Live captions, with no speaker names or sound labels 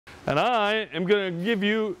and I am going to give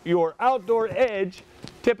you your outdoor edge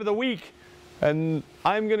tip of the week. And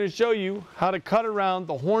I'm going to show you how to cut around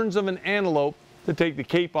the horns of an antelope to take the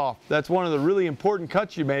cape off. That's one of the really important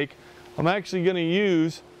cuts you make. I'm actually going to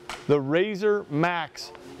use the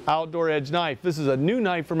RazorMax outdoor edge knife. This is a new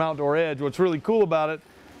knife from Outdoor Edge. What's really cool about it,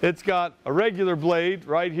 it's got a regular blade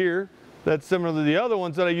right here that's similar to the other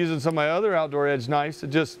ones that I use in some of my other outdoor edge knives. It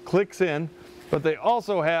just clicks in, but they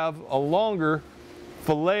also have a longer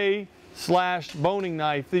fillet slash boning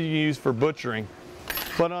knife that you can use for butchering.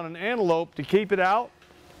 But on an antelope, to keep it out,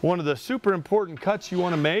 one of the super important cuts you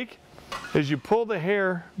want to make is you pull the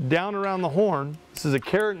hair down around the horn. This is a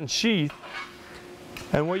keratin sheath.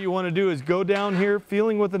 And what you want to do is go down here,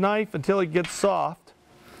 feeling with the knife until it gets soft.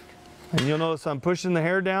 And you'll notice I'm pushing the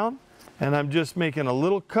hair down, and I'm just making a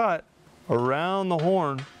little cut around the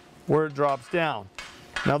horn where it drops down.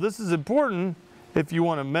 Now this is important if you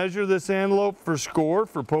want to measure this antelope for score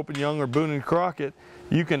for Pope and Young or Boone and Crockett.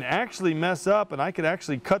 You can actually mess up, and I could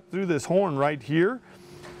actually cut through this horn right here.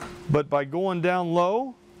 But by going down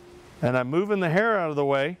low, and I'm moving the hair out of the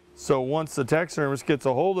way, so once the taxidermist gets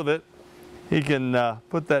a hold of it, he can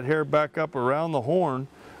put that hair back up around the horn.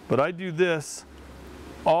 But I do this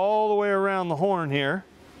all the way around the horn here,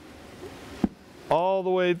 all the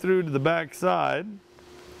way through to the back side.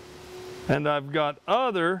 And I've got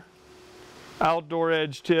other outdoor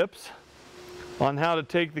edge tips on how to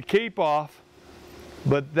take the cape off.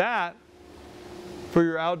 But that, for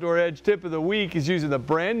your outdoor edge tip of the week, is using the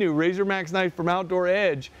brand new RazorMax knife from Outdoor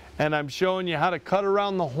Edge. And I'm showing you how to cut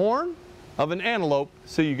around the horn of an antelope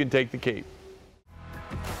so you can take the cape.